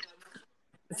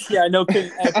 Yeah, no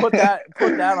kidding. Hey, put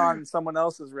that on someone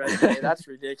else's resume. That's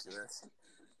ridiculous.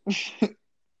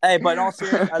 Hey, but in all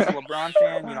seriousness, as a LeBron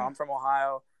fan, I'm from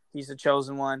Ohio. He's the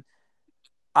chosen one.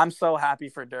 I'm so happy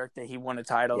for Dirk that he won a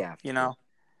title. Yeah,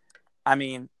 I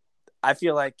mean, I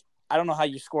feel like I don't know how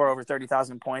you score over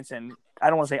 30,000 points, and I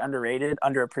don't want to say underrated,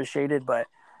 underappreciated, but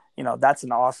that's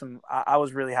an awesome. I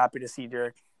was really happy to see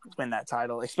Dirk win that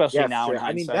title, especially now in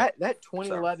hindsight. I mean, that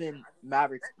 2011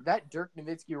 Mavericks, that Dirk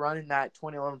Nowitzki run in that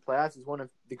 2011 playoffs is one of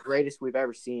the greatest we've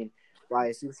ever seen. By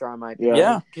a superstar, in my opinion.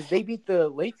 Yeah, because they beat the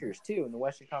Lakers too in the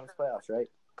Western Conference playoffs, right?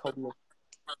 Kobe.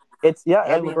 And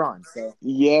LeBron. So.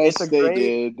 Yes, they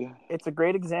did. It's a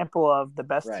great example of the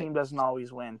best team doesn't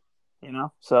always win.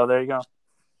 So there you go.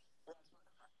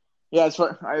 Yeah,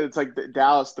 it's like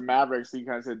Dallas, the Mavericks. You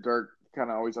kind of said Dirk kind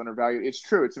of always undervalued. It's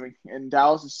true. And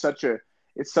Dallas is such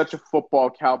a football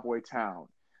cowboy town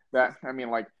that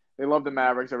like. They love the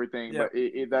Mavericks, everything, but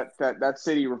that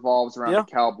city revolves around the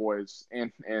Cowboys,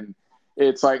 and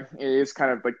it's like it's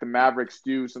kind of like the Mavericks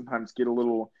do sometimes get a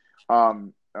little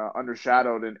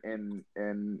undershadowed,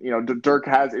 and Dirk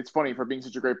has. It's funny, for being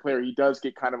such a great player, he does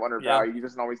get kind of undervalued. He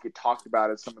doesn't always get talked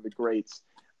about as some of the greats,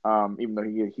 even though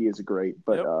he is a great.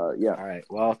 But yeah. All right.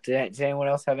 Well, does anyone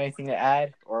else have anything to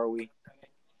add, or are we?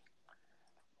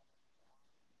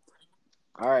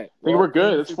 All right. I think we're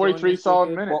good. It's 43 solid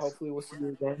minutes. Hopefully we'll see you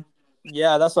again.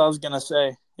 Yeah, that's what I was going to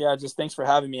say. Yeah, just thanks for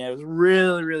having me. It was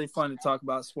really, really fun to talk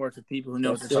about sports with people who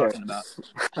know what they're talking about.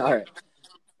 All right.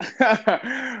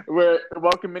 We're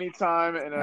welcome anytime. And